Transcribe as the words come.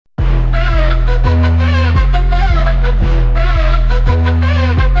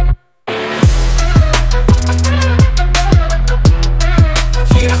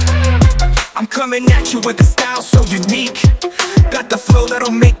Coming at you with a style so unique. Got the flow that'll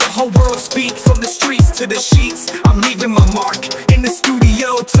make the whole world speak. From the streets to the sheets, I'm leaving my mark. In the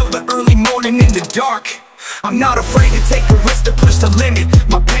studio till the early morning in the dark. I'm not afraid to take a risk, to push the limit.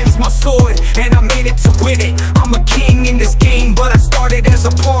 My pen's my sword, and I'm in it to win it. I'm a king in this game, but I started as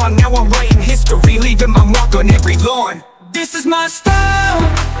a pawn. Now I'm writing history, leaving my mark on every lawn. This is my style,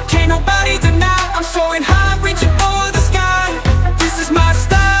 can't nobody deny. I'm soaring high, reaching for the sky. This is my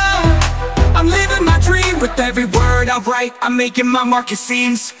style, I'm living my dream. With every word I write, I'm making my mark, it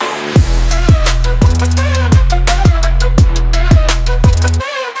seems.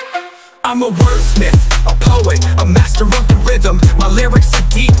 I'm a wordsmith, a poet, a master of the rhythm. My lyrics are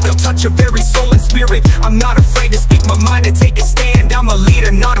deep, they'll touch your very soul and spirit. I'm not afraid to speak my mind and take a stand. I'm a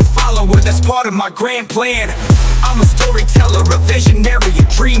leader, not a follower, that's part of my grand plan. I'm a storyteller, a visionary, a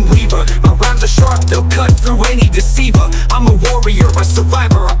dream weaver. My rhymes are sharp, they'll cut through any deceiver. I'm a warrior, a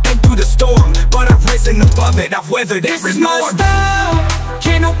survivor, I've been through the storm, but I've risen above it, I've weathered every storm. This is my style,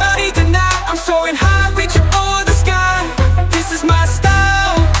 can't nobody deny. I'm soaring high, reaching for the sky. This is my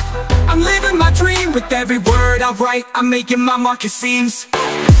style, I'm living my dream. With every word I write, I'm making my mark, it seems.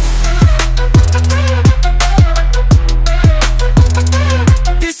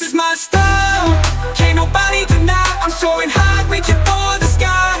 This is my style, can't nobody deny. I'm soaring high, reaching for the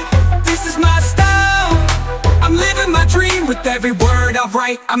sky. This is my style, I'm living my dream. With every word I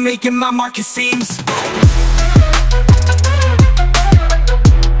write, I'm making my mark, it seems.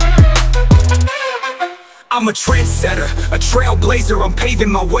 I'm a trendsetter, a trailblazer, I'm paving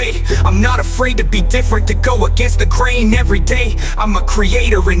my way. I'm not afraid to be different, to go against the grain every day. I'm a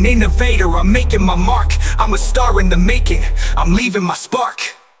creator, an innovator, I'm making my mark. I'm a star in the making, I'm leaving my spark.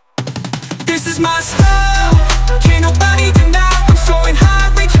 This is my style, can't nobody deny. I'm soaring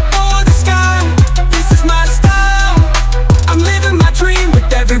high, reaching for the sky. This is my style, I'm living my dream.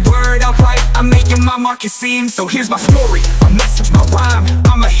 With every word I write, I'm making my mark, it seems. So here's my story, my message, my rhyme.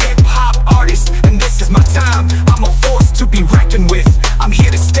 I'm a hip-hop artist, and this is my time. I'm a force